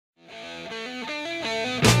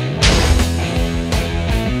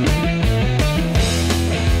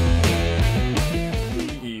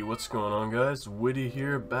guys? Widdy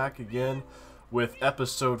here, back again with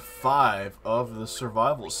episode 5 of the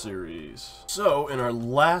survival series. So, in our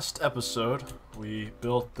last episode, we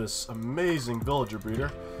built this amazing villager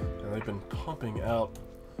breeder, and they've been pumping out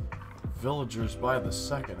villagers by the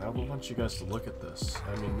second. I want you guys to look at this.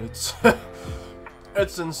 I mean, it's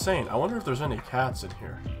it's insane. I wonder if there's any cats in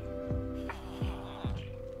here.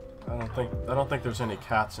 I don't think there's any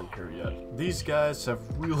cats in here yet. These guys have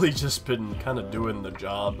really just been kind of doing the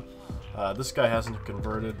job. This guy hasn't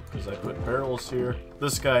converted because I put barrels here.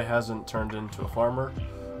 This guy hasn't turned into a farmer,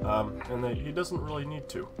 and he doesn't really need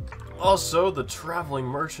to. Also, the traveling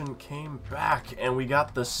merchant came back, and we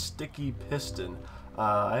got the sticky piston.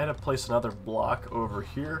 I had to place another block over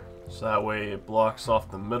here, so that way it blocks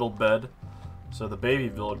off the middle bed, so the baby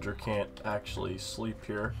villager can't actually sleep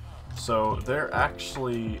here. So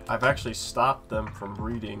I've actually stopped them from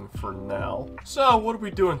breeding for now. So what are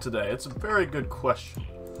we doing today? It's a very good question.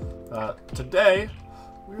 Today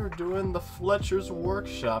we are doing the FLETCHER'S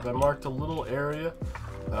workshop. I marked a little area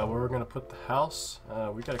where we're gonna put the house.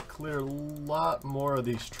 We gotta clear a lot more of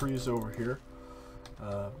these trees over here,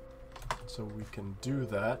 so we can do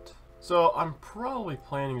that. So I'm probably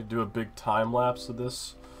planning to do a big time lapse of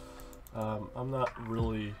this. I'm not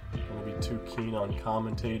really going to be too keen on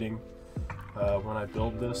commentating when I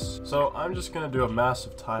build this, so I'm just going to do a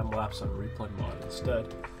massive time-lapse on Replay Mod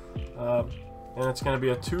instead. And it's going to be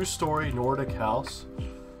a 2-story Nordic house,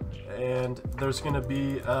 and there's going to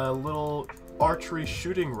be a little archery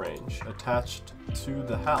shooting range attached to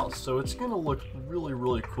the house, so it's going to look really,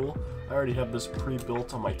 really cool. I already have this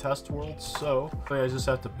pre-built on my test world, so I just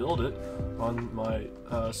have to build it on my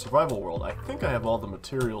survival world. I think I have all the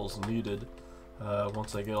materials needed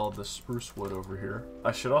once I get all the spruce wood over here.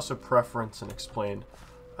 I should also preference and explain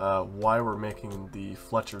why we're making the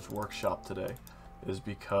FLETCHER'S workshop today, is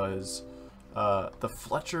because the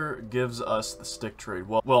Fletcher gives us the stick trade.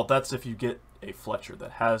 Well, that's if you get a Fletcher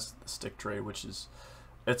that has the stick trade, which is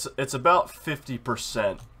it's about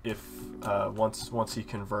 50% if once he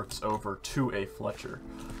converts over to a Fletcher.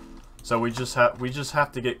 So we just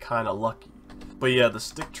have to get kind of lucky. But yeah, the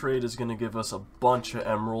stick trade is going to give us a bunch of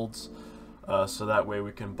emeralds, so that way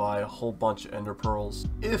we can buy a whole bunch of ender pearls.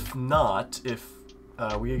 If not, if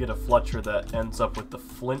we get a Fletcher that ends up with the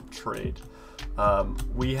flint trade,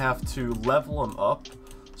 we have to level him up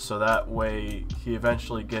so that way he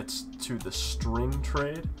eventually gets to the string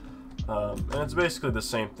trade. And it's basically the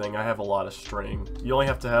same thing. I have a lot of string. You only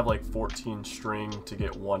have to have like 14 string to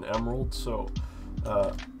get 1 emerald, so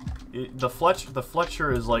the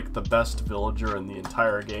Fletcher is like the best villager in the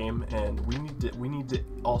entire game, and we need to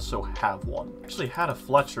also have one. I actually had a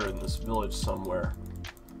Fletcher in this village somewhere,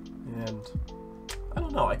 and I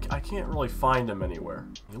don't know, I can't really find him anywhere.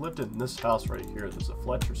 He lived in this house right here. There's a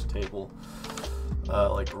Fletcher's table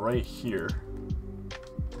like right here.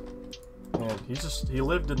 And he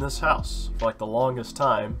lived in this house for like the longest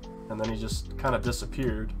time, and then he just kind of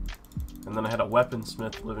disappeared. And then I had a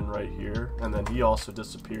weaponsmith living right here, and then he also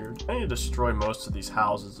disappeared. I need to destroy most of these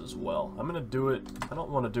houses as well. I'm gonna do it. I don't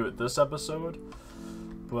want to do it this episode,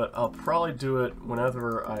 but I'll probably do it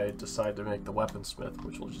whenever I decide to make the weaponsmith,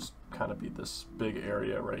 which will just kind of be this big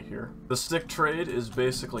area right here. The stick trade is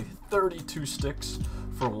basically 32 sticks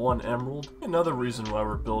for 1 emerald. Another reason why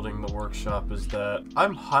we're building the workshop is that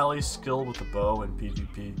I'm highly skilled with the bow in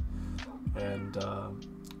PvP, and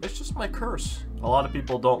it's just my curse. A lot of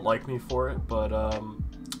people don't like me for it, but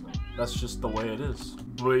that's just the way it is.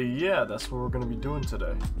 But yeah, that's what we're going to be doing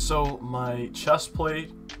today. So my chest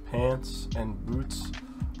plate, pants, and boots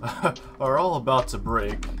are all about to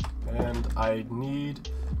break, and I need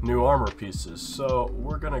new armor pieces, so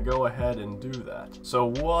we're gonna go ahead and do that. So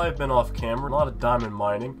while I've been off camera, a lot of diamond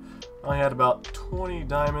mining. I had about 20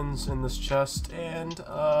 diamonds in this chest, and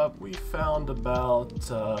we found about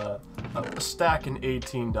a stack and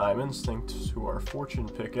 18 diamonds thanks to our fortune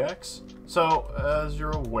pickaxe. So as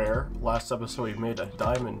you're aware, last episode we made a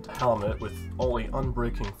diamond helmet with only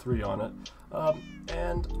unbreaking 3 on it,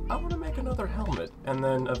 and I want to make another helmet and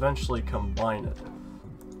then eventually combine it.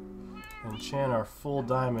 Enchant our full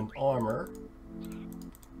diamond armor.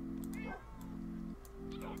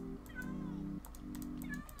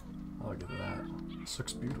 Oh, look at that. This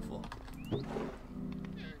looks beautiful.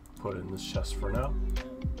 Put it in this chest for now.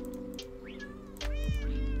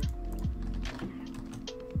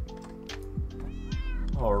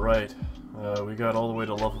 Alright, we got all the way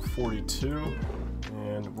to level 42,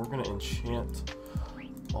 and we're going to enchant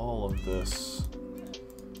all of this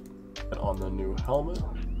on the new helmet.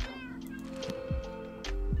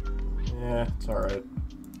 Yeah, it's alright.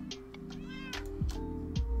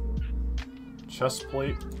 Chest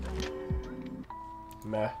plate.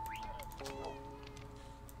 Meh.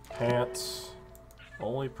 Pants.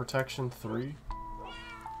 Only protection 3?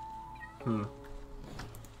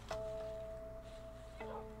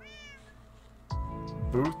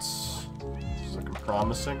 Boots. This is looking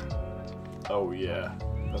promising. Oh yeah,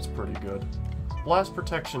 that's pretty good. Blast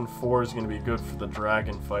protection 4 is going to be good for the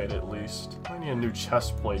dragon fight at least. I need a new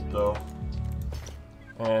chest plate though.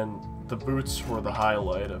 And the boots were the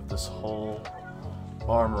highlight of this whole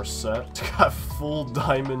armor set. It's got full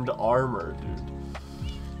diamond armor,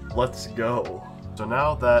 dude. Let's go. So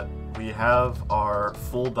now that we have our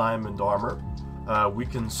full diamond armor, we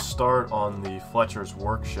can start on the Fletcher's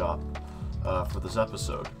workshop for this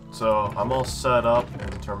episode. So I'm all set up in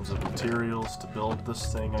terms of materials to build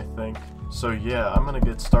this thing, I think. So yeah, I'm gonna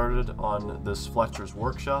get started on this Fletcher's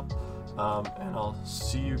workshop, and I'll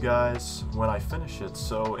see you guys when I finish it,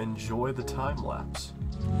 so enjoy the time lapse.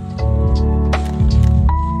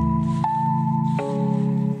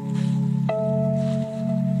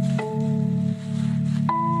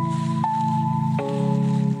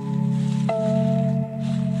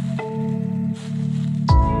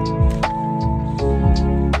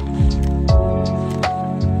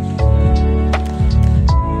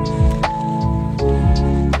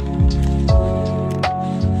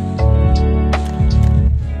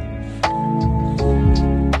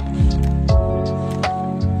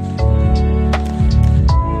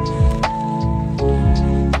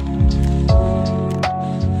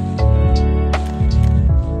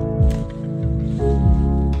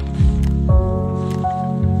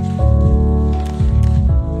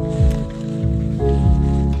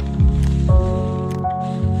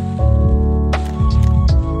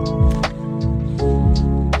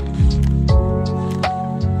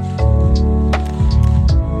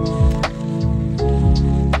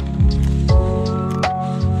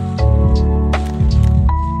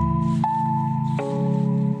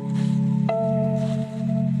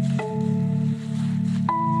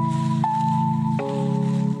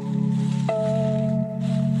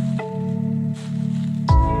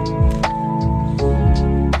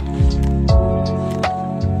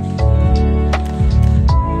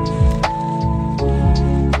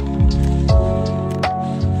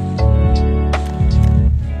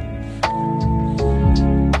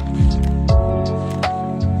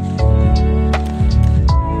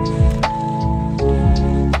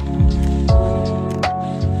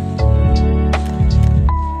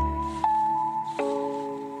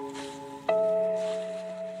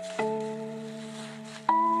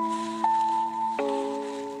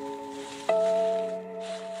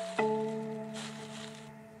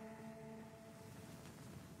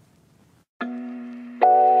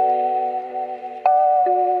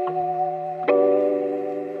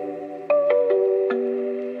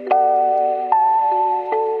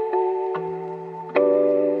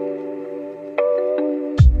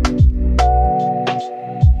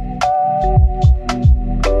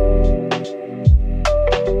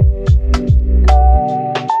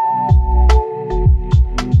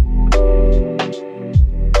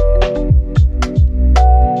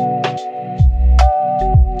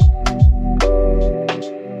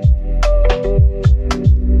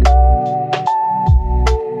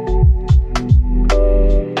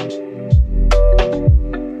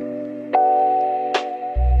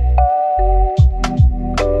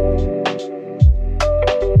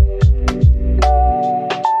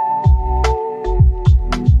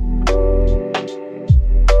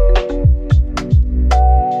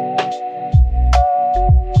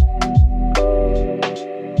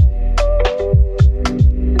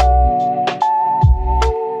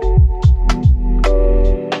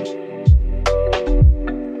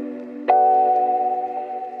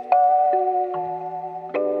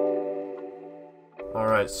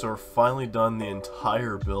 So we're finally done the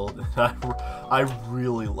entire build, and I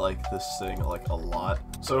really like this thing, like, a lot.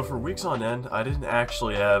 So for weeks on end, I didn't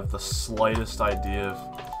actually have the slightest idea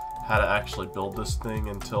of how to actually build this thing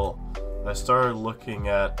until I started looking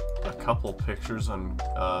at a couple pictures on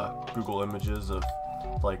Google Images of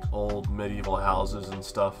like old medieval houses and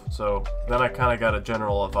stuff. So then I kind of got a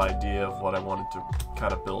general idea of what I wanted to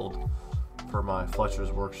kind of build for my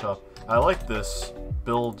Fletcher's workshop. I like this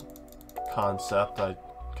build concept. I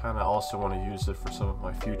kind of also want to use it for some of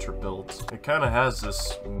my future builds. It kind of has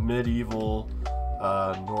this medieval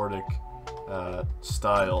Nordic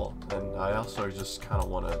style, and I also just kind of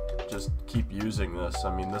want to just keep using this.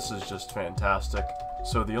 I mean, this is just fantastic.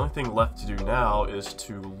 So the only thing left to do now is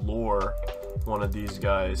to lure one of these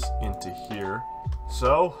guys into here.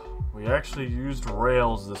 So we actually used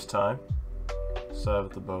rails this time instead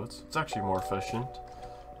of the boats. It's actually more efficient.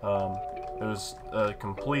 It was a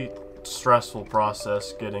complete stressful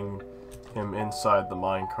process getting him inside the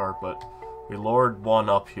minecart, but we lowered one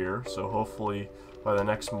up here, so hopefully by the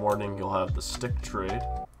next morning you'll have the stick trade.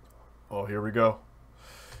 Oh, here we go.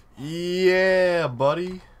 Yeah,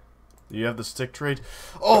 buddy. Do you have the stick trade?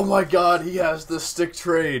 Oh my god, he has the stick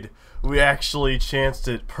trade. We actually chanced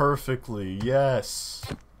it perfectly. Yes.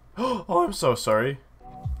 Oh, I'm so sorry.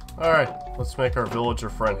 Alright, let's make our villager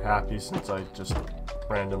friend happy since I just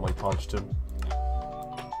randomly punched him.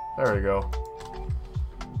 There we go.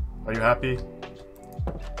 Are you happy?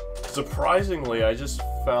 Surprisingly, I just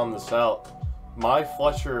found this out. My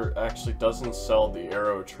Fletcher actually doesn't sell the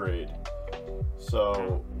arrow trade.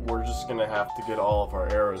 So we're just gonna have to get all of our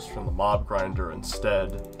arrows from the mob grinder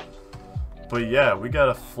instead. But yeah, we got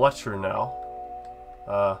a Fletcher now.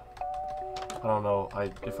 I don't know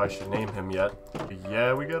if I should name him yet. But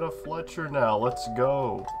yeah, we got a Fletcher now. Let's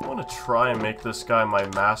go. I want to try and make this guy my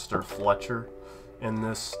master Fletcher in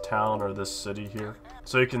this town or this city here.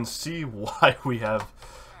 So you can see why we have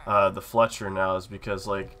the Fletcher now is because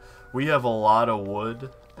like we have a lot of wood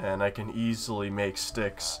and I can easily make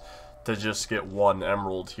sticks to just get one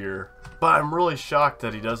emerald here. But I'm really shocked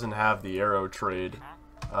that he doesn't have the arrow trade.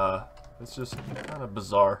 It's just kind of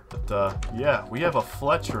bizarre. But yeah, we have a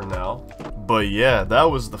Fletcher now. But yeah, that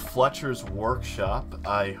was the Fletcher's workshop.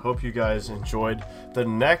 I hope you guys enjoyed. The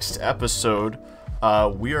next episode,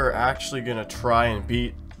 we are actually gonna try and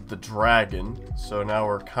beat the dragon. So now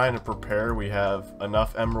we're kind of prepared. We have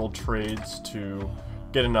enough emerald trades to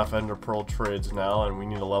get enough ender pearl trades now, and we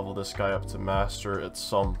need to level this guy up to master at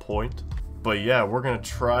some point. But yeah, we're gonna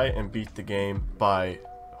try and beat the game by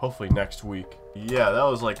hopefully next week. Yeah, that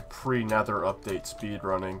was like pre-nether update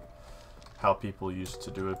speedrunning, how people used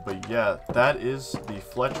to do it. But yeah, that is the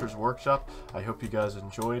Fletcher's workshop. I hope you guys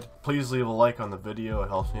enjoyed. Please leave a like on the video, it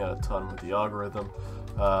helps me out a ton with the algorithm.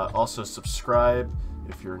 Also subscribe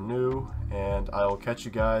if you're new, and I will catch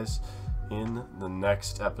you guys in the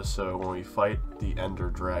next episode when we fight the Ender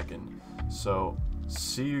Dragon. So,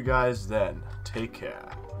 see you guys then. Take care.